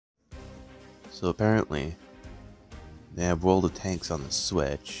So apparently, they have World of Tanks on the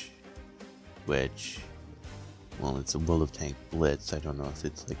Switch, which, well, it's a World of Tank Blitz. I don't know if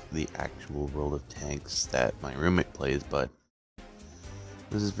it's like the actual World of Tanks that my roommate plays, but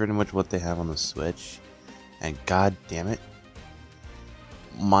this is pretty much what they have on the Switch. And god damn it,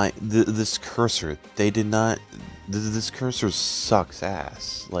 this cursor, this cursor sucks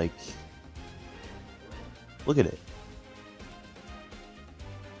ass. Like, look at it.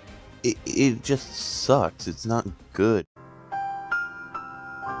 It just sucks. It's not good.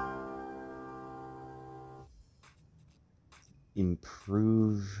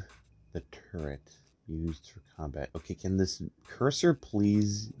 Improve the turret used for combat. Okay, can this cursor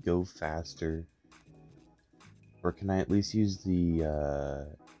please go faster? Or can I at least use the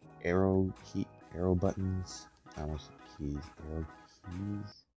arrow buttons? I almost said keys. Arrow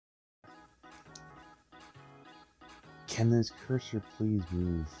keys. Can this cursor please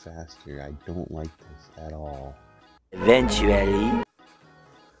move faster? I don't like this at all. Eventually.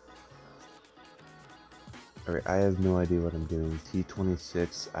 Alright, I have no idea what I'm doing.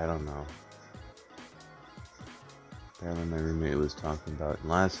 T26, I don't know. Apparently my roommate was talking about in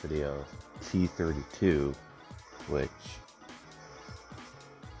last video, T32, which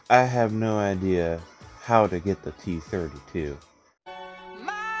I have no idea how to get the T32.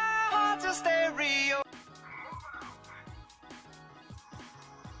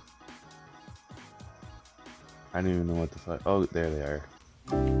 I don't even know what the fuck. Oh, there they are.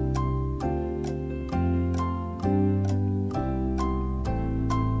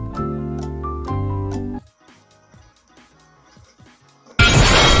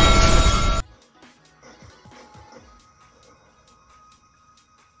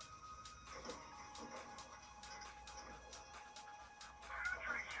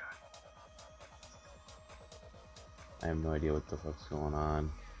 I have no idea what the fuck's going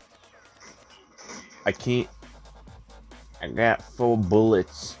on. I can't. I got 4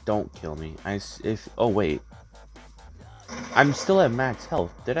 bullets. Don't kill me. Oh wait. I'm still at max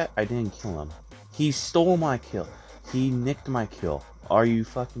health. I didn't kill him. He stole my kill. He nicked my kill. Are you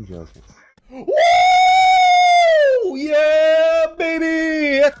fucking joking? Woo! Yeah,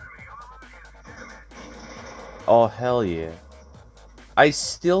 baby! Oh hell yeah. I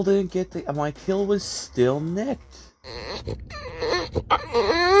still didn't get my kill was still nicked.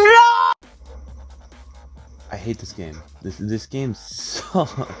 I hate this game. This game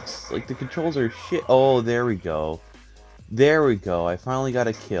sucks. Like, the controls are shit. Oh, there we go. There we go. I finally got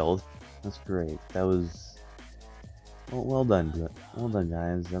a kill. That's great. That was... well done. Well done,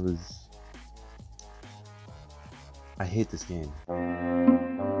 guys. That was... I hate this game.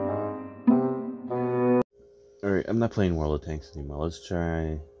 Alright, I'm not playing World of Tanks anymore. Let's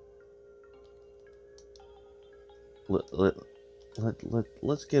try...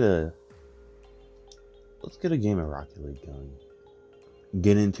 Let's get a... Let's get a game of Rocket League going.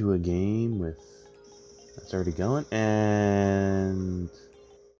 Get into a game with... That's already going, and...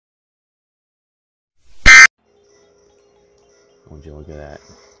 Would you look at that?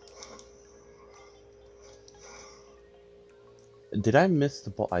 Did I miss the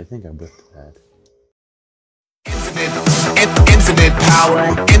ball? I think I whiffed that. Infinite power,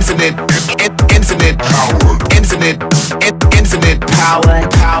 infinite power, infinite power, infinite power, infinite power,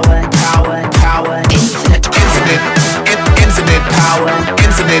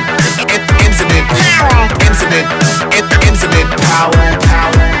 infinite power.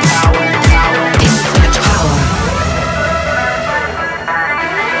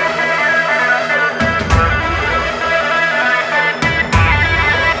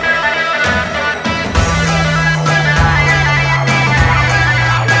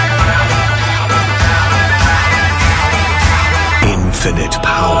 Infinite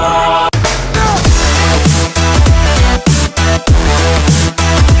power.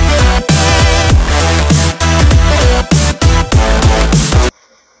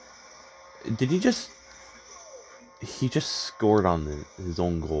 Did he just... He just scored on his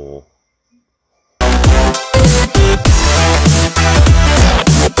own goal.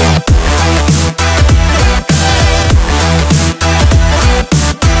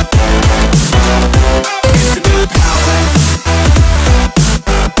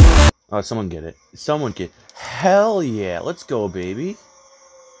 Oh, someone get it. Someone get... Hell yeah! Let's go, baby!